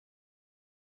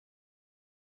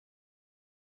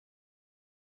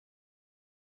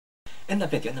In the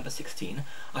video number 16,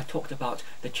 I talked about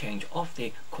the change of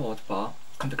the chord bar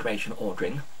configuration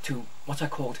ordering to what I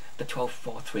called the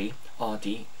 12-4-3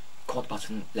 RD chord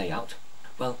button layout.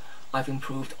 Well, I've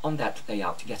improved on that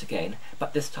layout yet again,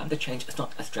 but this time the change is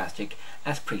not as drastic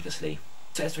as previously.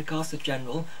 So as regards the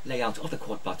general layout of the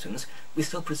chord buttons, we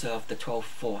still preserve the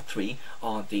 12-4-3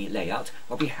 RD layout,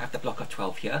 where we have the block of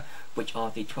 12 here, which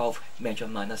are the 12 major,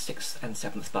 minor, 6th and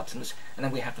 7th buttons, and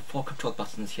then we have the 4 control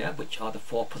buttons here, which are the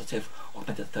 4 positive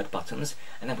augmented third buttons,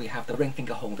 and then we have the ring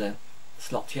finger holder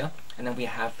slot here, and then we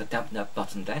have the dampener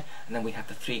button there, and then we have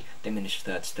the 3 diminished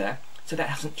thirds there. So that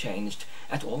hasn't changed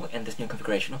at all in this new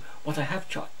configuration. What I have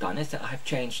done is that I have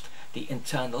changed the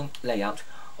internal layout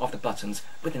of the buttons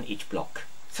within each block.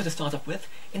 So to start off with,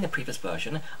 in the previous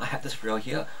version I had this row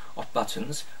here of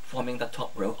buttons forming the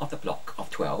top row of the block of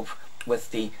 12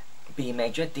 with the B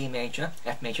major, D major,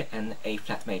 F major and A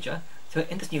flat major. So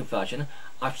in this new version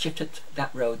I've shifted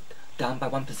that row down by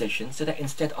 1 position, so that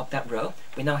instead of that row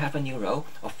we now have a new row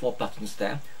of 4 buttons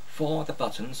there for the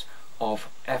buttons of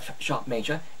F sharp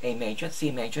major, A major, C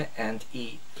major and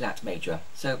E flat major.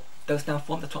 So those now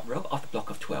form the top row of the block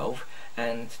of 12,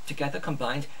 and together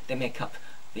combined they make up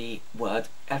the word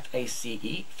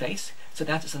FACE, face. So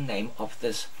that is the name of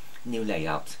this new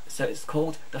layout. So it's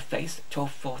called the Face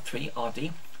 12-4-3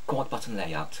 RD chord button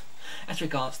layout. As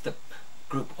regards the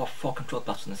group of 4 control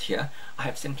buttons here, I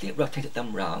have simply rotated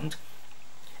them round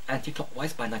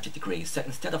anti-clockwise by 90 degrees. So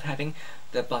instead of having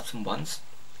the button ones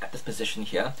at this position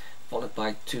here, followed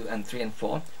by 2 and 3 and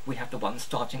 4, we have the one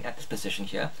starting at this position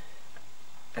here,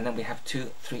 and then we have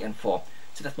 2, 3 and 4.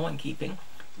 So that's more in keeping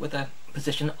with the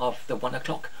position of the 1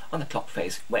 o'clock on the clock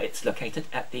face, where it's located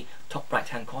at the top right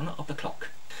hand corner of the clock.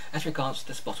 As regards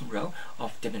this bottom row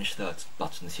of diminished thirds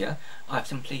buttons here, I've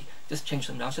simply just changed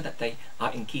them now so that they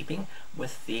are in keeping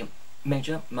with the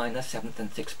major, minor, 7th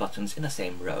and 6th buttons in the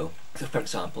same row. So for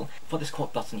example, for this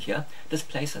chord button here,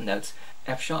 displays the notes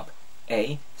F sharp,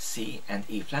 A, C and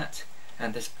E flat,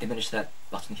 and this diminished third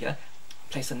button here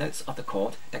plays the notes of the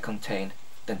chord that contain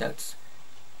the notes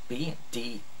B,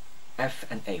 D, F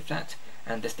and A flat,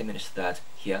 and this diminished third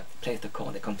here plays the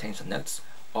chord that contains the notes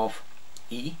of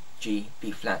E, G, B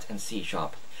flat and C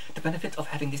sharp. The benefit of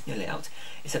having this new layout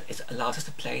is that it allows us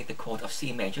to play the chord of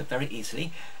C major very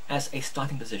easily as a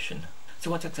starting position. So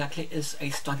what exactly is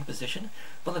a starting position?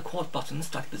 Well, the chord button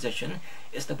starting position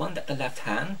is the one that the left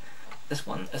hand, this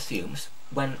one, assumes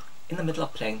when in the middle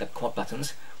of playing the chord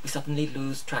buttons we suddenly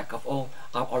lose track of all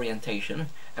our orientation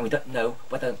and we don't know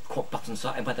where the chord buttons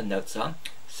are and where the notes are.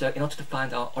 So in order to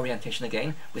find our orientation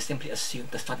again, we simply assume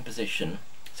the starting position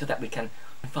so that we can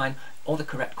find all the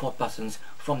correct chord buttons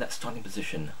from that starting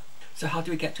position. So how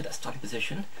do we get to that starting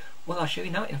position? Well, I'll show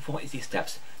you now in 4 easy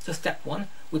steps. So step 1,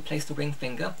 we place the ring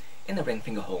finger in the ring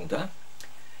finger holder,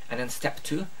 and then step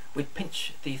 2, we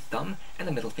pinch the thumb and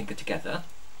the middle finger together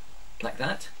like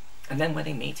that, and then when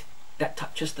they meet, that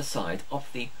touches the side of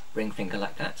the ring finger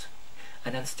like that.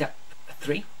 And then step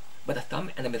 3, where the thumb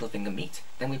and the middle finger meet,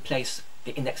 then we place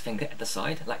the index finger at the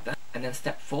side like that. And then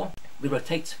step 4, we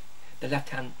rotate the left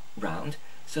hand round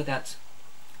so that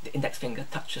the index finger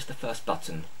touches the first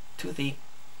button to the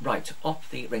right of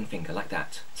the ring finger like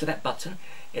that. So that button,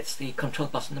 it's the control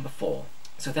button number 4.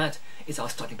 So that is our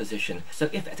starting position. So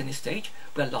if at any stage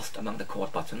we're lost among the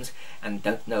chord buttons and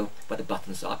don't know where the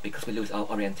buttons are because we lose our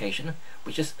orientation,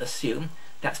 we just assume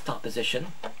that start position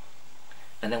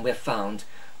and then we've found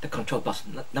the control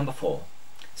button number 4.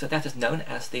 So that is known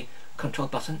as the control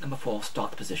button number 4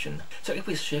 start position. So if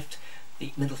we shift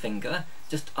the middle finger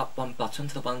just up 1 button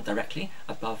to the one directly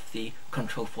above the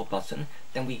control 4 button,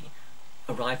 then we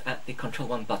arrive at the control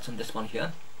 1 button, this one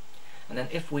here. And then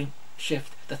if we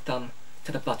shift the thumb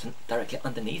to the button directly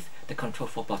underneath the control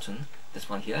 4 button, this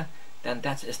one here, then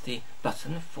that is the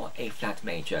button for A flat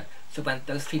major. So when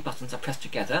those 3 buttons are pressed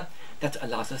together, that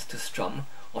allows us to strum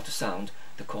or to sound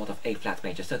the chord of A flat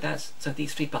major. So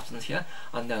these 3 buttons here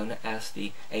are known as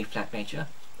the A flat major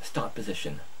start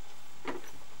position.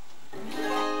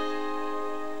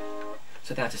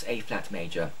 So that is A flat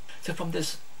major. So from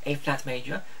this A flat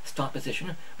major start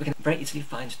position, we can very easily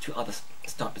find 2 other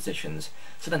start positions.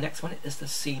 So the next one is the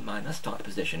C minor start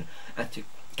position, and to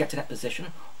get to that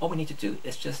position all we need to do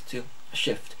is just to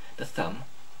shift the thumb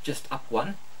just up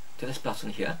 1 to this button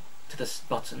here, to this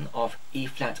button of E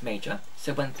flat major.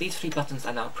 So when these 3 buttons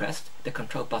are now pressed, the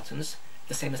control buttons,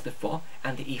 the same as before,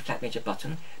 and the E flat major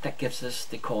button, that gives us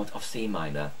the chord of C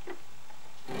minor.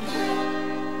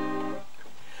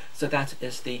 So that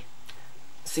is the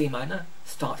C minor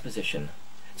start position.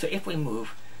 So if we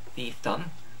move the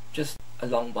thumb just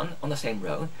along 1 on the same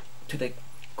row to the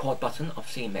chord button of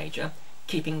C major,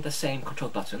 keeping the same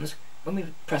control buttons, when we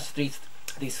press these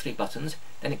three buttons,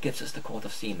 then it gives us the chord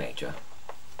of C major.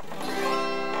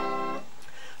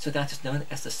 So that is known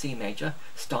as the C major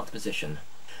start position.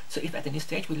 So if at any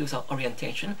stage we lose our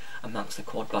orientation amongst the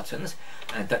chord buttons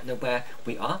and don't know where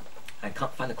we are and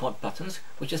can't find the chord buttons,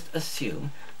 we just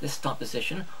assume the start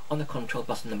position on the control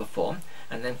button number 4,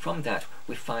 and then from that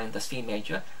we find the C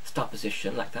major start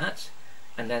position like that,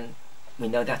 and then we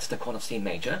know that's the chord of C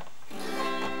major,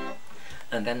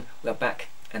 and then we're back,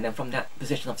 and then from that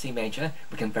position of C major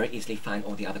we can very easily find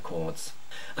all the other chords.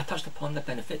 I touched upon the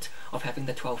benefit of having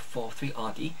the 12-4-3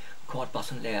 RD chord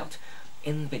button layout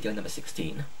in video number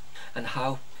 16, and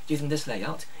how using this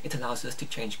layout it allows us to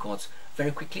change chords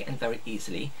very quickly and very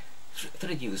easily through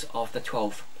the use of the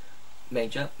 12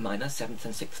 major, minor, 7th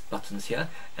and 6th buttons here,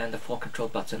 and the 4 control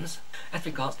buttons. As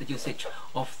regards the usage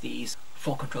of these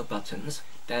 4 control buttons,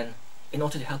 then in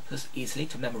order to help us easily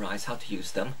to memorize how to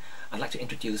use them, I'd like to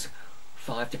introduce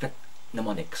 5 different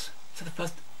mnemonics. So the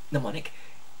first mnemonic,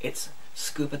 it's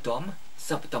scuba dom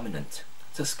subdominant.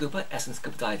 So scuba as in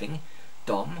scuba diving,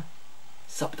 dom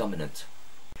subdominant.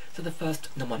 So the first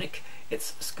mnemonic,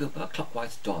 it's scuba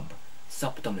clockwise dom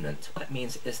subdominant. What that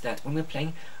means is that when we're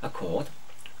playing a chord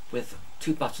with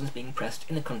 2 buttons being pressed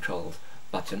in the control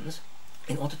buttons,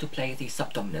 in order to play the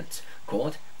subdominant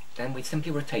chord, then we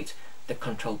simply rotate the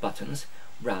control buttons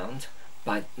round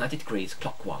by 90 degrees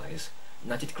clockwise.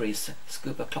 90 degrees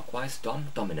scuba clockwise dom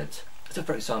dominant. So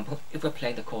for example, if we're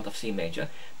playing the chord of C major,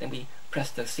 then we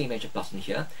press the C major button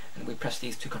here, and we press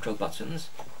these 2 control buttons,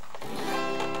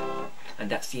 and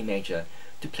that's C major.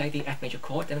 To play the F major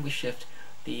chord, then we shift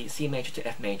the C major to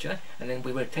F major, and then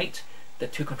we rotate the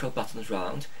 2 control buttons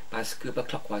round by scuba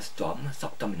clockwise dom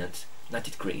subdominant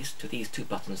 90 degrees to these 2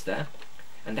 buttons there,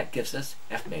 and that gives us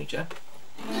F major.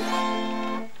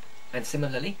 And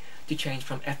similarly, to change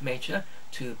from F major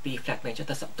to B flat major,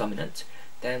 the subdominant,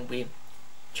 then we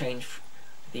change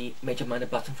the major minor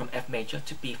button from F major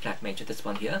to B flat major, this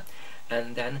one here,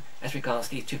 and then as regards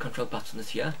these 2 control buttons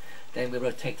here, then we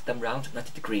rotate them round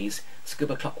 90 degrees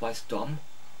scuba clockwise dom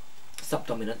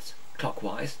subdominant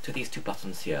clockwise to these 2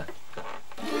 buttons here,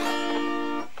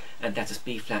 and that is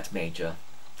B flat major.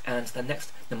 And the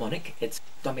next mnemonic, it's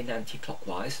dominanti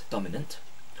clockwise dominant,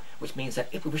 which means that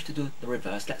if we wish to do the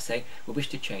reverse, let's say we wish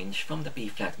to change from the B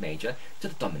flat major to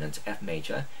the dominant F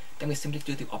major, then we simply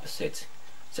do the opposite.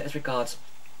 So as regards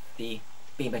the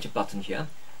B major button here,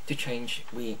 to change,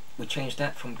 we change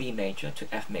that from B major to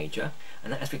F major,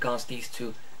 and then as regards these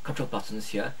 2 control buttons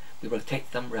here, we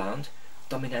rotate them round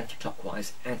dominanti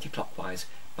clockwise, anti-clockwise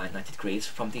by 90 degrees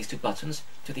from these 2 buttons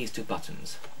to these 2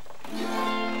 buttons.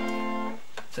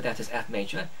 So that is F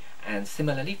major, and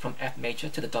similarly from F major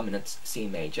to the dominant C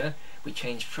major, we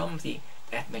change from the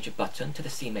F major button to the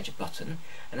C major button,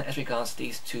 and as regards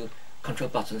these 2 control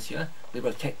buttons here, we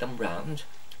rotate them round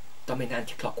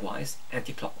dominanti clockwise,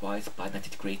 anti-clockwise by 90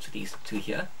 degrees to these 2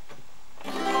 here,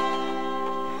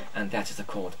 and that is the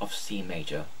chord of C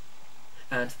major.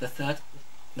 And the third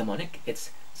mnemonic, it's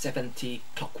 70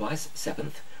 clockwise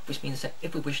 7th, which means that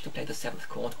if we wish to play the 7th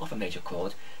chord of a major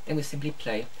chord, then we simply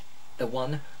play the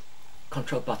 1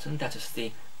 control button that is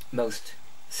the most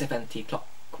 70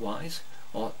 clockwise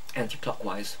or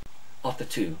anti-clockwise of the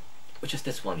 2, which is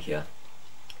this one here,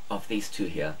 of these 2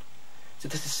 here. So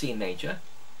this is C major,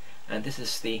 and this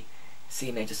is the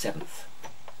C major 7th.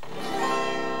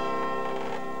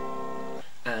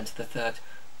 And the third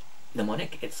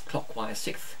mnemonic, it's clockwise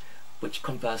 6th, which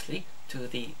conversely to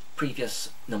the previous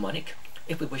mnemonic,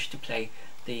 if we wish to play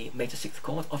the major 6th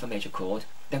chord of a major chord,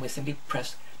 then we simply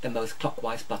press the most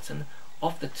clockwise button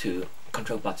of the 2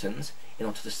 control buttons in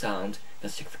order to sound the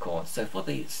 6th chord. So for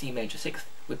the C major 6th,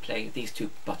 we play these 2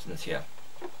 buttons here.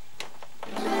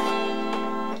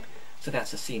 So that's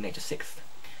the C major 6th.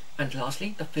 And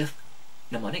lastly, the 5th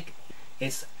mnemonic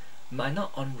is minor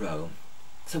on row.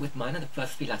 So with minor, the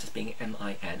first 3 letters being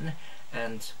M-I-N,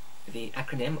 and the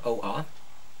acronym OR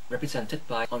represented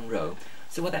by on row.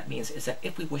 So what that means is that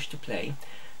if we wish to play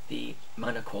the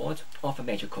minor chord of a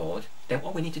major chord, then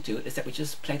what we need to do is that we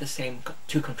just play the same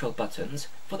 2 control buttons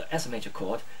as a major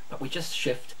chord, but we just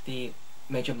shift the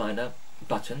major minor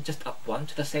button just up 1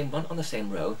 to the same one on the same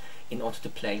row in order to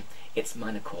play its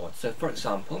minor chord. So for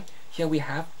example, here we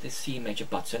have the C major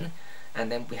button,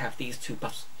 and then we have these 2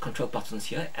 control buttons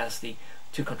here as the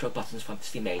 2 control buttons from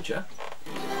C major.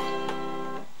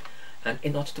 And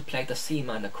in order to play the C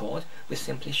minor chord, we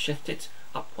simply shift it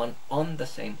up 1 on the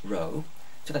same row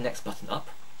to the next button up,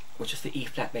 which is the E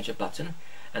flat major button,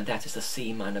 and that is the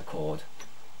C minor chord.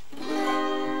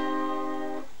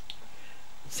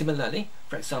 Similarly,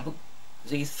 for example,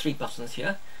 these 3 buttons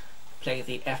here play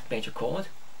the F major chord,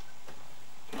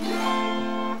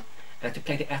 And to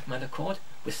play the F minor chord,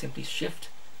 we simply shift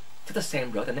to the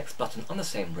same row, the next button on the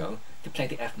same row, to play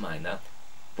the F minor,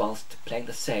 whilst playing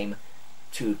the same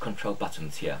two control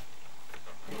buttons here.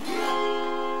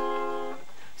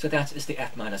 So that is the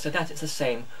F minor. So that is the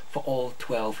same for all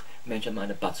 12 major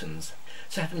minor buttons.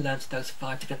 So having learnt those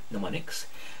 5 different mnemonics,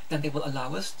 then they will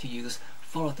allow us to use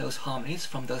 4 of those harmonies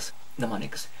from those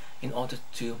mnemonics in order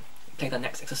to play the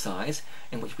next exercise,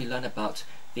 in which we learn about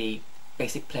the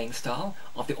basic playing style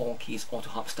of the all keys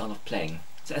Autoharp style of playing.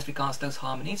 So as regards those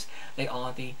harmonies, they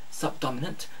are the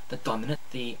subdominant, the dominant,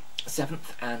 the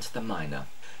seventh and the minor.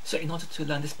 So in order to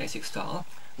learn this basic style,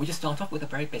 we just start off with a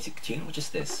very basic tune, which is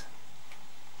this.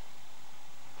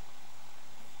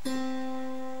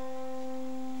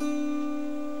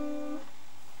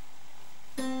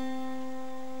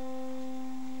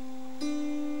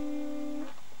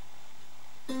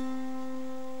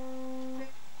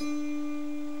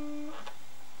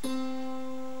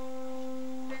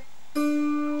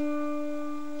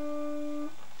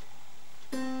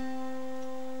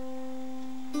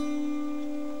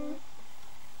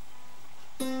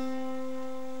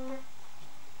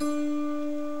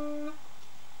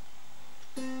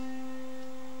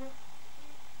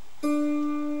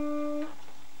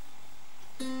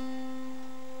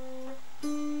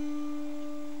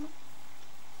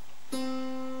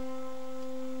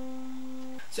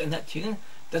 So in that tune,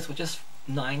 those were just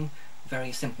 9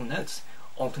 very simple notes,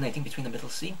 alternating between the middle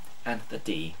C and the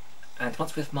D. And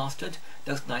once we've mastered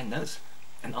those 9 notes,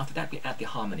 and after that we add the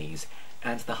harmonies.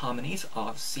 And the harmonies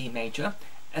are C major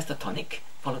as the tonic,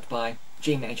 followed by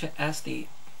G major as the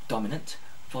dominant,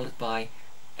 followed by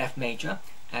F major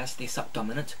as the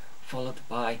subdominant, followed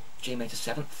by G major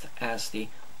 7th as the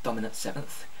dominant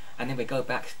 7th, and then we go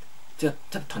back to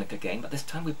the tonic again, but this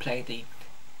time we play the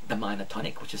minor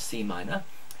tonic, which is C minor,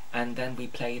 and then we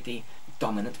play the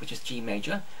dominant, which is G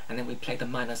major, and then we play the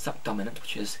minor subdominant,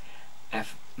 which is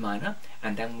F minor,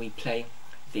 and then we play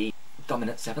the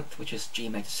dominant 7th, which is G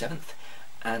major 7th,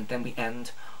 and then we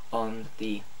end on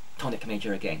the tonic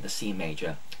major again, the C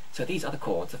major. So these are the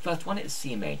chords. The first one is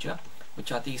C major,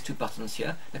 which are these 2 buttons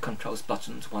here, the controls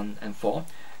buttons 1 and 4,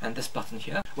 and this button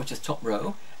here, which is top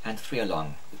row and 3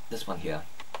 along, this one here.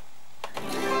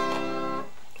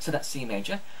 So that's C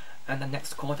major, and the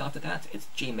next chord after that is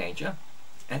G major.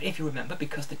 And if you remember,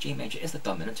 because the G major is the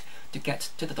dominant, to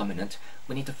get to the dominant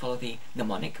we need to follow the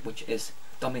mnemonic, which is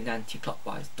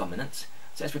dominanti-clockwise dominant.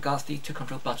 So as regards the 2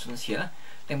 control buttons here,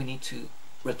 then we need to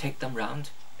rotate them round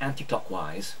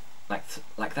anti-clockwise,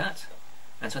 like that.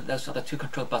 And so those are the 2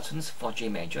 control buttons for G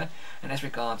major. And as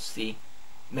regards the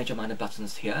major minor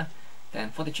buttons here,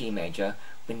 then for the G major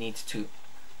we need to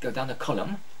go down the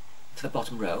column to the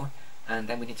bottom row, and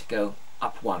then we need to go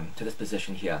up 1 to this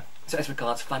position here. So as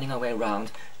regards finding our way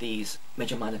around these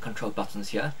major minor control buttons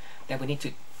here, then we need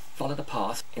to follow the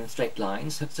path in straight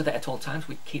lines, so that at all times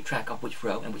we keep track of which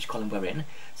row and which column we're in,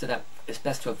 so that it's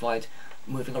best to avoid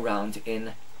moving around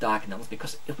in diagonals,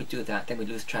 because if we do that then we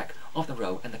lose track of the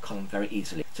row and the column very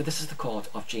easily. So this is the chord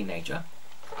of G major.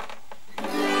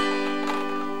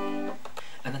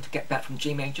 And then to get back from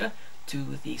G major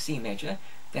to the C major,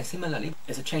 then similarly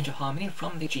is a change of harmony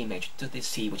from the G major to the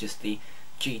C, which is the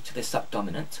G to the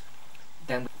subdominant.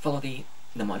 Then we follow the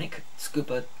mnemonic,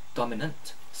 scuba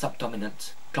dominant,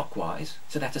 subdominant, clockwise.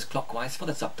 So that is clockwise for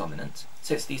the subdominant.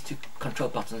 So it's these 2 control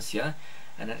buttons here,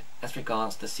 and as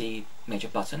regards the C major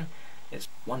button, it's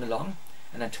 1 along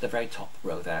and then to the very top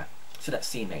row there. So that's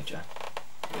C major.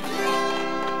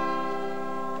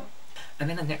 And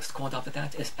then the next chord after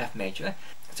that is F major.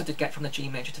 So to get from the G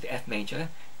major to the F major,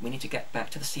 we need to get back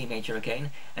to the C major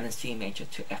again, and then C major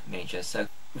to F major. So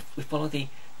we follow the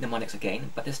mnemonics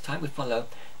again, but this time we follow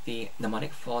the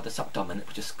mnemonic for the subdominant,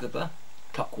 which is scuba,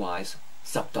 clockwise,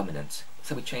 subdominant.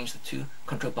 So we change the 2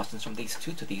 control buttons from these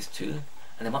 2 to these 2,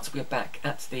 and then once we're back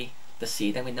at the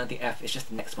C, then we know the F is just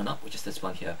the next one up, which is this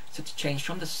one here. So to change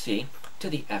from the C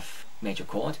to the F major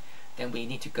chord, then we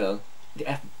need to go, the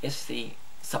F is the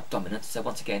subdominant, so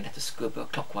once again that is scuba,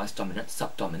 clockwise, dominant,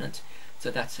 subdominant,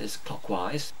 so that is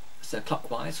clockwise. So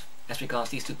clockwise, as regards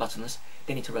these 2 buttons,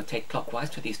 they need to rotate clockwise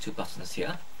to these 2 buttons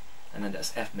here, and then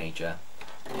that's F major.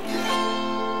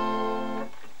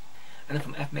 And then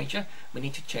from F major we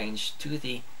need to change to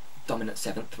the dominant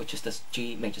 7th, which is the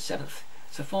G major 7th.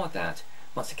 So for that,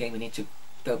 once again we need to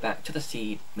go back to the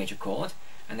C major chord,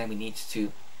 and then we need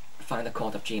to find the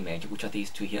chord of G major, which are these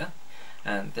 2 here,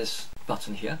 and this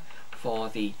button here for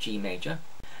the G major.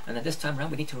 And then this time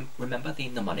around we need to remember the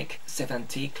mnemonic 7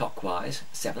 anti-clockwise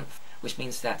 7th, which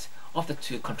means that of the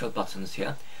 2 control buttons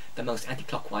here, the most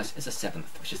anti-clockwise is the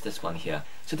 7th, which is this one here.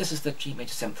 So this is the G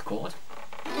major 7th chord.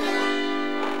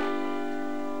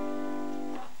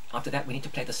 after that we need to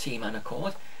play the C minor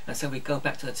chord, and so we go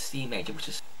back to the C major, which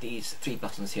is these 3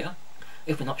 buttons here.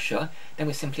 If we're not sure, then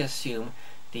we simply assume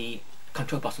the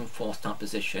control button for start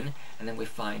position, and then we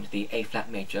find the A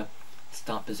flat major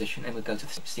start position, and we go to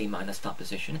the C minor start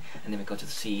position, and then we go to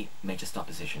the C major start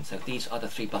position. So these are the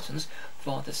 3 buttons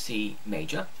for the C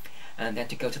major. And then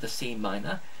to go to the C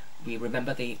minor, we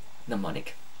remember the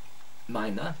mnemonic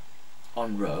minor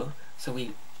on row, so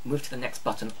we move to the next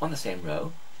button on the same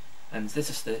row, and this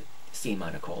is the C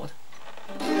minor chord.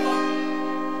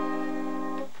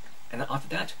 And then after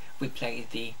that we play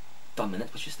the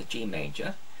dominant, which is the G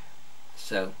major.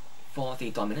 So for the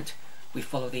dominant we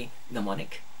follow the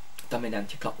mnemonic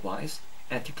dominant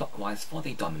anti-clockwise for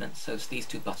the dominant. So it's these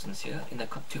 2 buttons here in the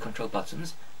 2 control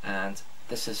buttons, and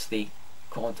this is the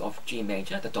chord of G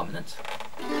major, the dominant.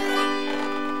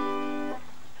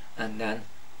 And then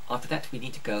after that we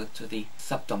need to go to the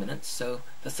subdominant. So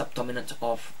the subdominant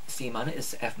of C minor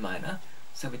is F minor,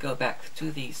 so we go back to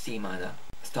the C minor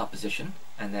start position,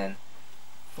 and then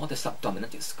for the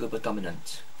subdominant it's scuba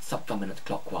dominant, subdominant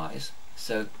clockwise.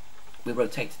 So we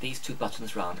rotate these 2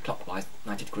 buttons round clockwise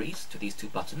 90 degrees to these 2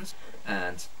 buttons,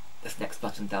 and this next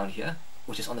button down here,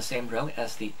 which is on the same row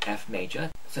as the F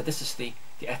major. So this is the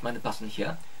F minor button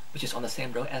here, which is on the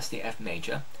same row as the F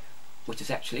major, which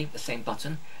is actually the same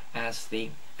button as the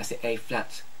A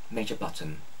flat major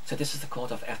button. So this is the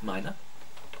chord of F minor.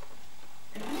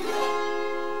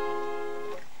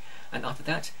 And after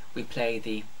that we play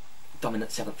the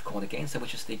dominant 7th chord again, so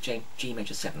which is the G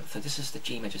major 7th. So this is the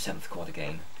G major 7th chord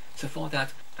again. So for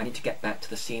that I need to get back to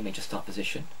the C major start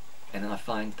position, and then I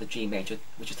find the G major,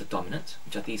 which is the dominant,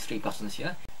 which are these 3 buttons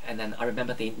here, and then I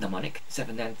remember the mnemonic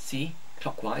 7 and C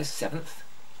clockwise 7th.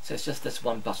 So it's just this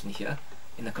 1 button here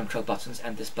in the control buttons,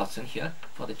 and this button here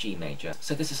for the G major.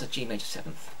 So this is a G major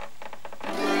 7th.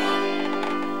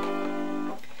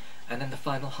 And then the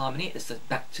final harmony is the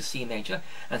back to C major,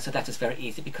 and so that is very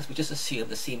easy because we just assume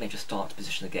the C major start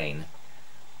position again,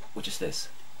 which is this.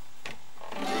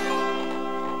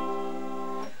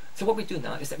 So what we do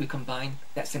now is that we combine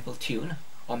that simple tune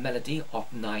or melody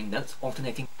of 9 notes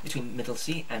alternating between middle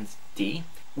C and D.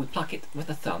 We pluck it with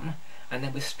the thumb, and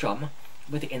then we strum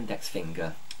with the index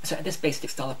finger. So at this basic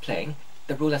style of playing,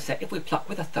 the rule is that if we pluck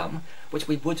with the thumb, which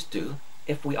we would do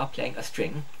if we are playing a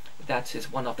string that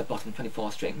is one of the bottom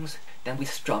 24 strings, then we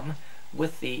strum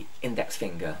with the index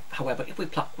finger. However, if we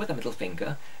pluck with the middle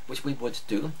finger, which we would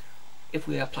do if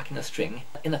we are plucking a string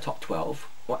in the top 12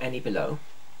 or any below,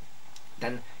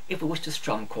 then if we wish to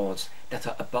strum chords that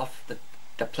are above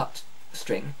the plucked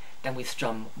string, then we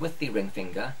strum with the ring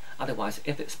finger. Otherwise,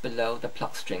 if it's below the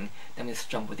plucked string, then we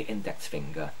strum with the index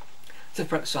finger. So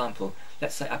for example,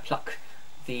 let's say I pluck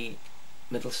the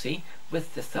middle C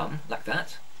with the thumb, like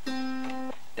that.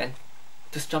 Then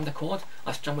to strum the chord,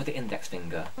 I strum with the index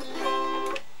finger.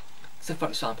 So for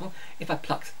example, if I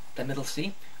plucked the middle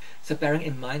C, so bearing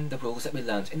in mind the rules that we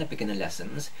learned in the beginner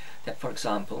lessons, that for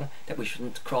example, that we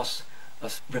shouldn't cross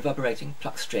a reverberating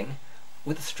plucked string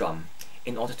with a strum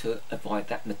in order to avoid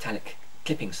that metallic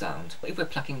clipping sound. If we're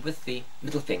plucking with the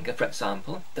middle finger, for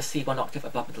example, the C 1 octave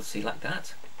above middle C, like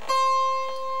that,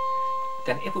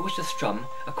 then if we wish to strum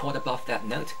a chord above that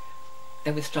note,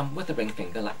 then we strum with the ring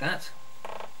finger, like that.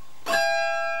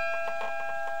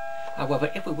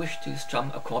 However, if we wish to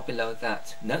strum a chord below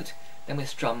that note, then we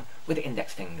strum with the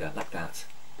index finger, like that.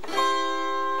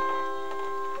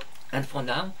 And for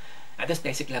now, at this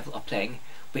basic level of playing,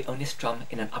 we only strum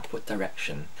in an upward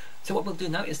direction. So what we'll do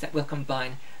now is that we'll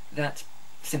combine that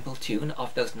simple tune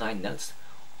of those 9 notes,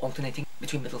 alternating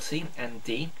between middle C and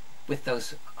D, with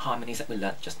those harmonies that we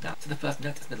learnt just now. So the first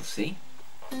note is middle C,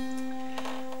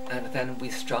 and then we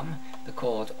strum the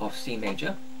chord of C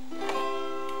major,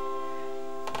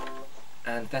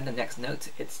 and then the next note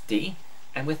it's D,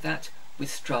 and with that we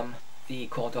strum the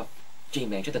chord of G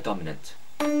major, the dominant.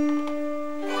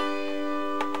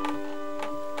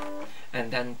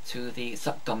 And then to the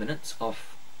subdominant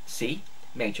of C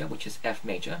major, which is F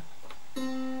major,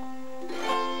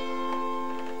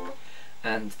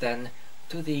 and then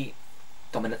to the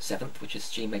dominant 7th, which is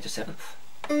G major 7th,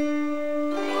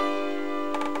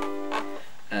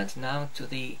 and now to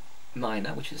the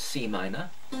minor, which is C minor,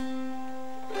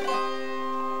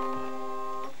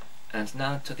 and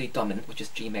now to the dominant, which is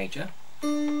G major,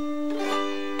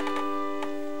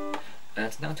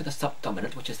 and now to the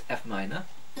subdominant, which is F minor,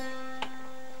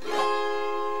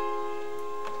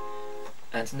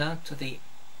 and now to the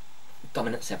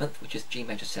dominant 7th, which is G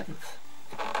major 7th,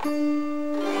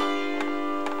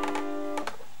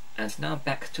 and now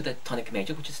back to the tonic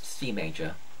major, which is C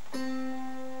major.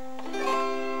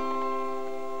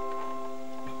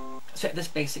 So at this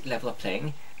basic level of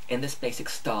playing, in this basic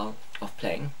style of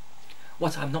playing.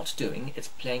 What I'm not doing is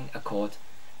playing a chord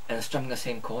and strumming the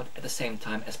same chord at the same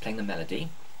time as playing the melody,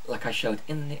 like I showed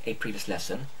in a previous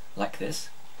lesson, like this.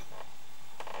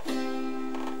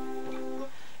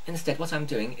 Instead, what I'm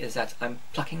doing is that I'm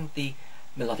plucking the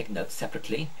melodic notes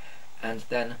separately, and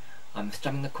then I'm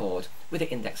strumming the chord with the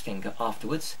index finger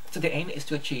afterwards. So the aim is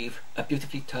to achieve a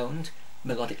beautifully toned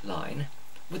melodic line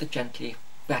with a gently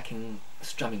backing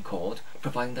strumming chord,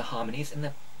 providing the harmonies in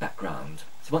the background.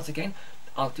 So once again,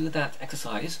 I'll do that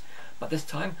exercise, but this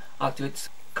time I'll do it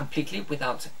completely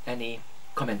without any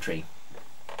commentary.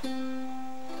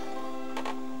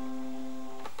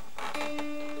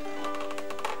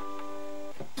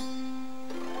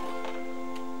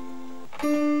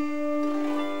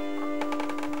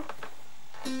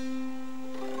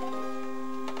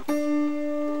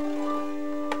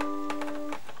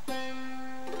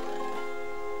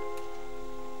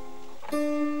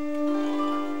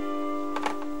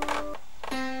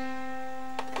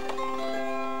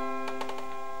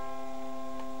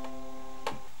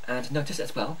 And notice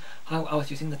as well how I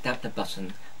was using the dampener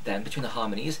button then between the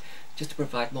harmonies, just to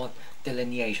provide more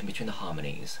delineation between the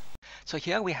harmonies. So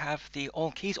here we have the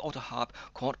All Keys Autoharp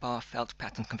Chordbar felt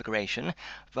pattern configuration,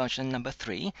 version number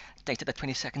 3, dated the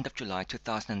 22nd of July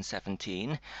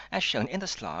 2017. As shown in the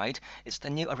slide, it's the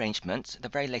new arrangement, the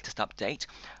very latest update,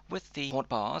 with the chord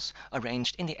bars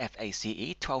arranged in the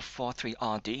FACE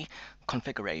 1243RD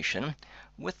configuration,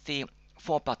 with the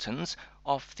 4 buttons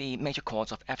of the major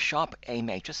chords of F sharp, A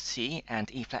major, C and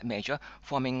E flat major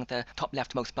forming the top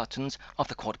leftmost buttons of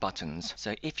the chord buttons.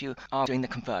 So if you are doing the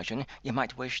conversion, you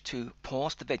might wish to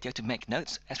pause the video to make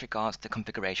notes as regards the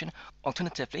configuration.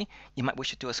 Alternatively, you might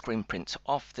wish to do a screen print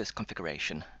of this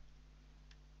configuration.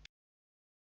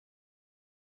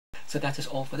 So that is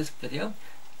all for this video.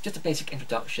 Just a basic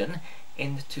introduction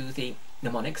into the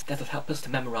mnemonics that will help us to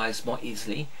memorize more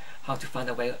easily how to find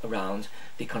our way around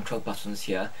the control buttons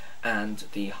here and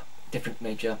the different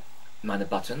major minor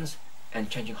buttons and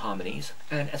changing harmonies,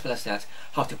 and as well as that,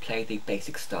 how to play the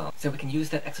basic style. So we can use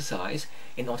that exercise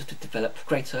in order to develop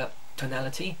greater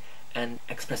tonality and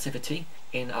expressivity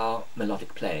in our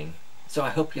melodic playing. So I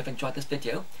hope you have enjoyed this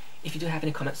video. If you do have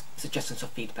any comments, suggestions or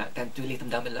feedback, then do leave them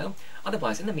down below.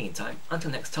 Otherwise, in the meantime, until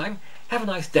next time, have a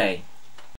nice day.